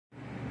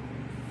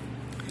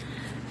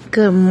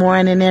Good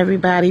morning,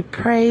 everybody.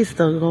 Praise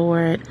the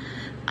Lord.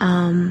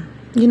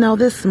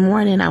 This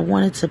morning I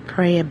wanted to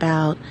pray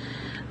about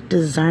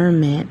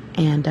discernment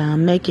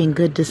and making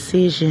good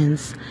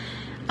decisions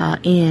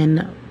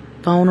in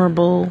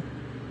vulnerable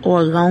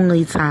or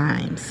lonely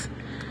times.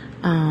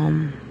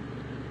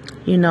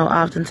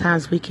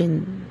 Oftentimes we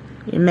can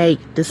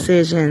make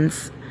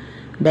decisions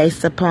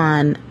based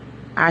upon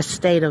our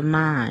state of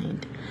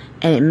mind,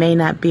 and it may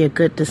not be a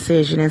good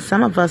decision. And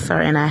some of us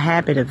are in a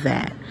habit of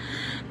that.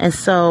 And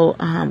so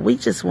we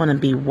just want to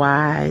be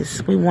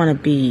wise. We want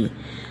to be,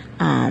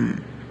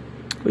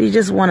 we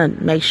just want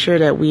to make sure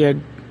that we are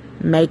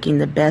making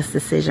the best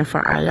decision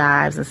for our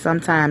lives. And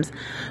sometimes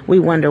we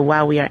wonder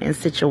why we are in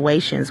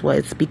situations. Well,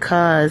 it's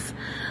because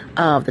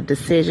of the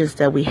decisions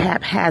that we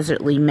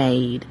haphazardly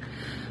made.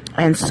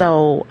 And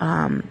so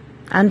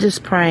I'm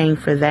just praying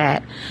for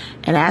that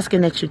and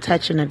asking that you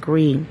touch and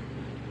agree.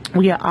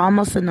 We are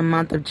almost in the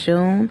month of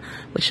June,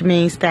 which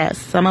means that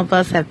some of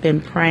us have been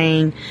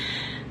praying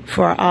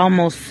for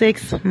almost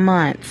 6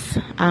 months.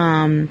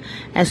 And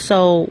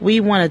so we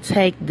want to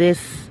take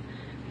this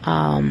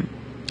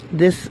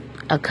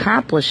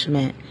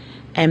accomplishment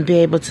and be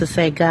able to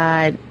say,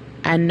 God,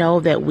 I know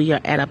that we are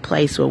at a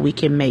place where we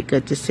can make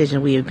good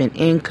decisions. We have been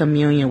in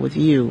communion with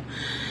you.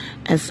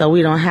 And so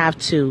we don't have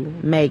to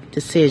make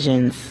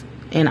decisions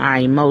in our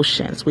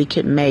emotions. We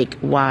can make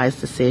wise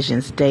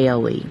decisions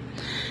daily.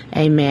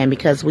 Amen.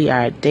 Because we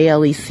are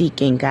daily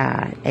seeking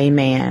God.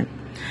 Amen.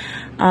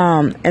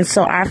 And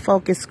so our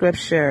focus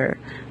scripture,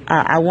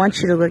 I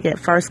want you to look at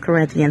 1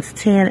 Corinthians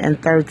 10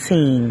 and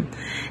 13.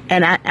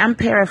 And I'm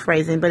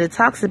paraphrasing, but it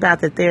talks about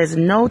that there is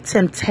no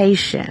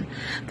temptation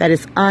that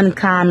is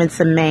uncommon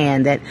to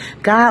man, that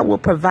God will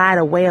provide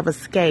a way of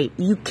escape.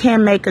 You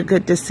can make a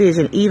good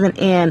decision even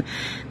in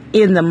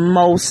the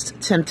most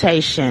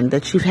temptation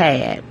that you've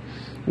had,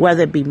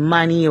 whether it be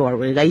money or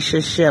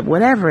relationship,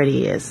 whatever it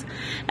is.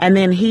 And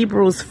then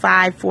Hebrews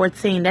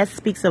 5:14, that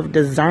speaks of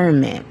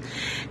discernment.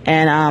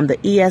 And the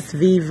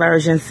ESV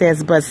version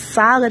says, but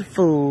solid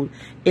food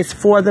is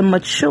for the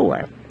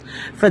mature,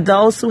 for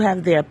those who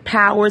have their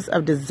powers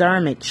of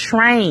discernment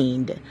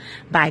trained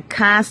by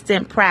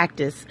constant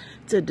practice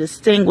to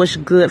distinguish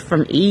good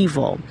from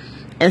evil.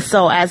 And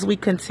so as we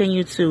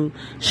continue to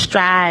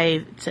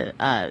strive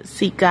to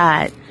seek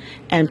God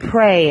and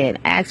pray and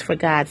ask for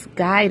God's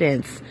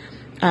guidance,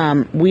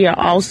 we are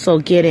also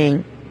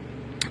getting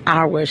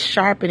our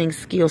sharpening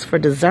skills for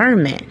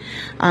discernment,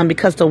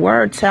 because the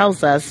word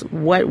tells us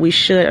what we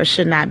should or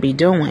should not be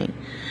doing.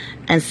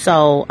 And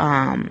so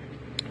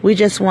we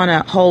just want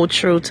to hold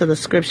true to the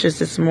scriptures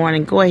this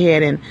morning. Go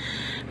ahead and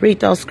read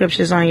those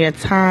scriptures on your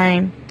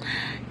time.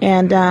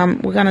 And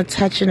we're going to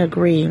touch and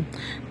agree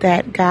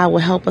that God will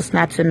help us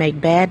not to make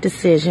bad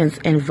decisions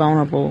in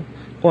vulnerable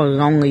or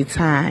lonely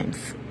times.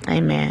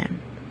 Amen.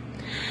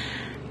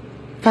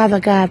 Father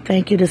God,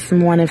 thank you this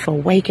morning for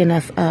waking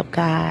us up,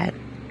 God.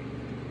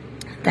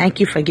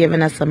 Thank you for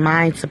giving us a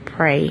mind to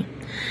pray.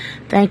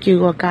 Thank you,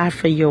 Lord God,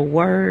 for your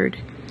word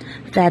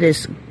that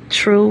is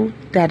true,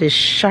 that is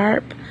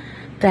sharp,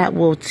 that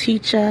will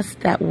teach us,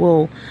 that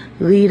will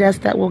lead us,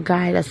 that will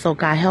guide us. Oh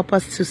God, help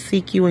us to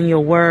seek you in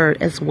your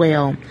word as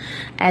well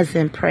as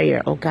in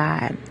prayer, oh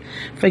God.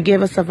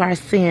 Forgive us of our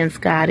sins,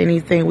 God,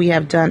 anything we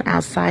have done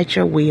outside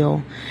your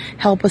will.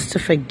 Help us to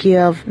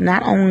forgive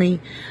not only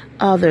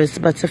others,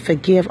 but to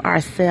forgive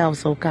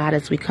ourselves, oh God,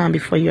 as we come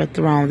before your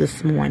throne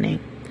this morning.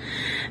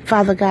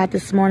 Father God,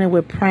 this morning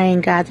we're praying,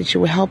 God, that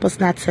you will help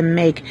us not to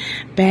make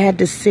bad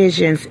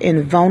decisions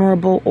in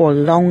vulnerable or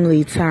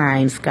lonely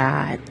times,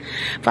 God.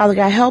 Father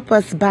God, help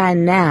us by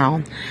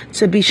now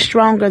to be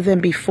stronger than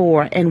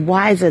before and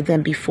wiser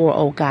than before,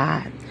 oh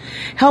God.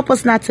 Help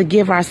us not to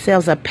give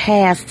ourselves a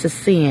pass to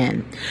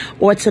sin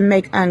or to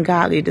make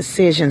ungodly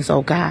decisions,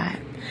 oh God.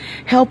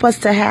 Help us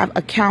to have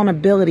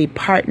accountability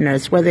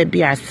partners, whether it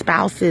be our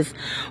spouses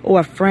or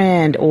a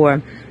friend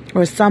or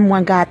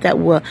someone, God, that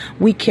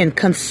we can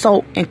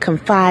consult and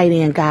confide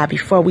in, God,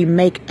 before we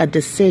make a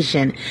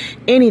decision,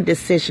 any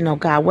decision, oh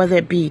God, whether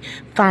it be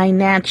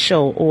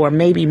financial or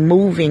maybe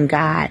moving,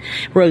 God,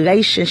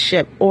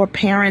 relationship or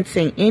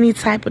parenting, any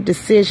type of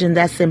decision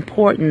that's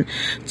important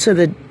to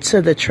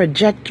the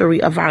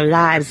trajectory of our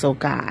lives, oh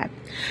God.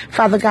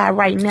 Father God,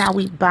 right now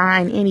we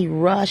bind any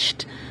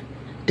rushed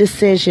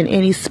decision,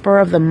 any spur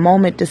of the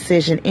moment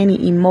decision,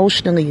 any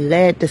emotionally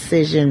led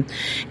decision,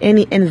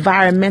 any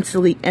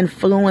environmentally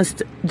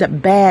influenced the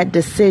bad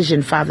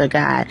decision, Father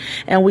God.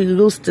 And we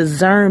lose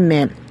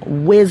discernment,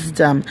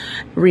 wisdom,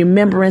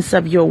 remembrance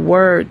of your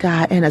word,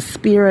 God, and a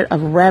spirit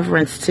of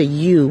reverence to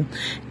you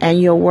and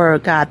your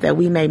word, God, that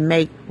we may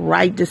make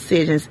right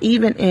decisions,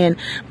 even in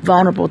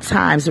vulnerable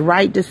times,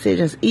 right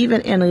decisions,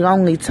 even in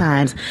lonely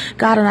times.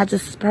 God, and I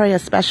just pray a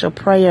special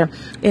prayer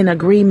in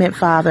agreement,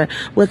 Father,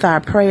 with our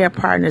prayer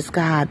partners,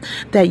 God,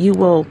 that you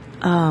will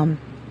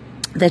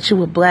that you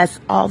would bless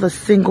all the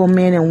single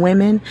men and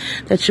women,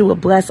 that you would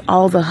bless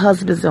all the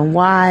husbands and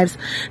wives.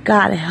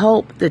 God,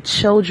 help the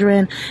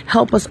children.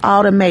 Help us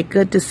all to make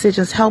good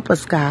decisions. Help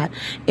us, God,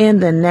 in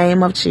the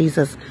name of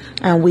Jesus.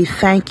 And we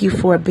thank you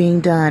for it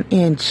being done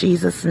in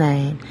Jesus'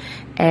 name.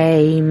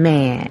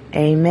 Amen.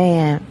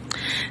 Amen.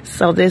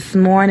 So this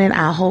morning,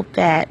 I hope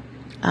that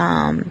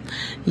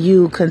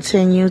you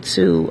continue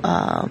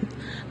to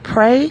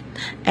pray,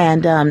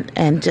 and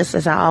just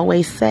as I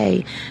always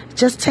say,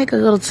 just take a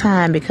little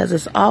time, because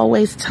it's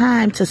always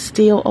time to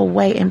steal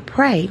away and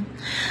pray.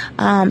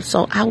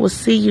 So I will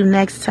see you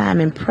next time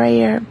in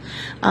prayer.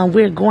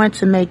 We're going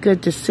to make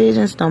good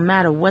decisions no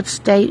matter what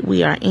state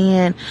we are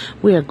in.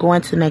 We are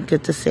going to make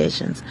good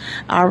decisions.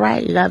 All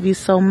right. Love you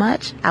so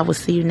much. I will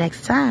see you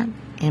next time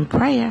in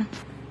prayer.